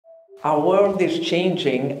Our world is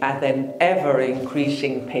changing at an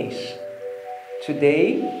ever-increasing pace.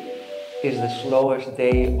 Today is the slowest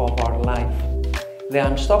day of our life. The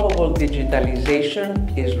unstoppable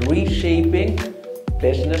digitalization is reshaping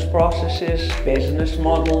business processes, business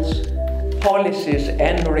models, policies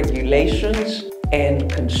and regulations,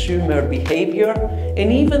 and consumer behavior,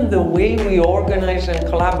 and even the way we organize and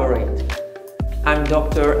collaborate. I'm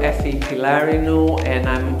Dr. Efi Pylarinou, and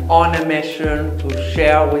I'm on a mission to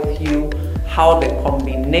share with you how the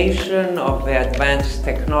combination of the advanced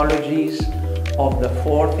technologies of the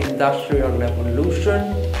fourth industrial revolution,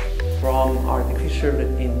 from artificial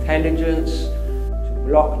intelligence to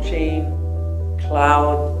blockchain,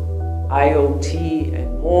 cloud, IoT,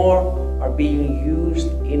 and more, are being used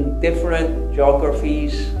in different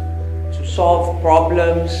geographies to solve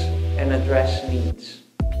problems and address needs.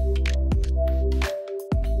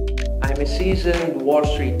 I'm a seasoned Wall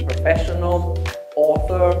Street professional,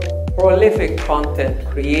 author, prolific content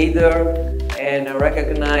creator, and a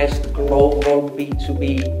recognized global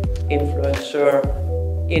B2B influencer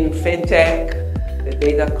in Fintech, the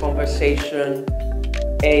data conversation,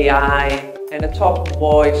 AI, and a top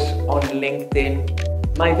voice on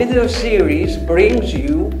LinkedIn. My video series brings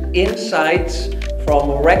you insights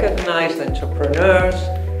from recognized entrepreneurs,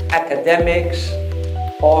 academics,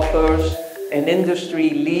 authors, and industry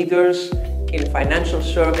leaders in financial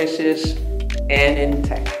services and in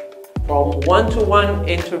tech. From one-to-one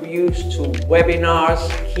interviews to webinars,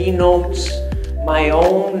 keynotes, my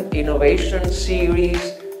own innovation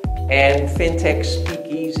series, and Fintech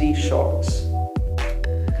Speakeasy Shorts.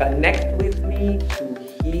 Connect with me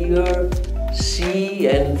to hear, see,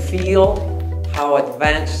 and feel how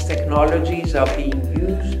advanced technologies are being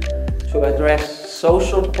used to address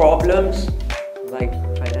social problems like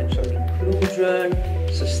financial inclusion,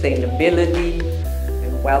 sustainability,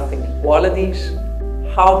 and wealth inequalities,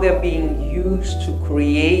 how they're being used to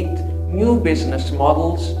create new business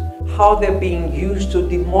models, how they're being used to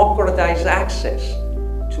democratize access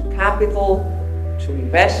to capital, to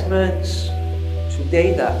investments, to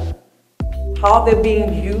data, how they're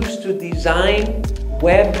being used to design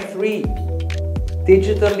Web3,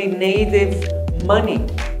 digitally native money,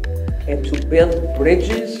 and to build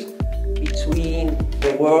bridges between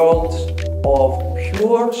the worlds of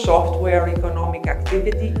pure software economic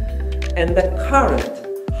activity and the current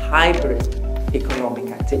hybrid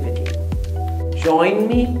economic activity. Join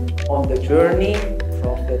me on the journey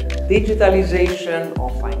from the digitalization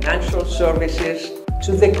of financial services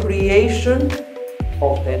to the creation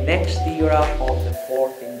of the next era of the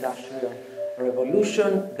fourth industrial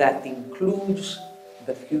revolution that includes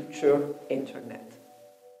the future internet.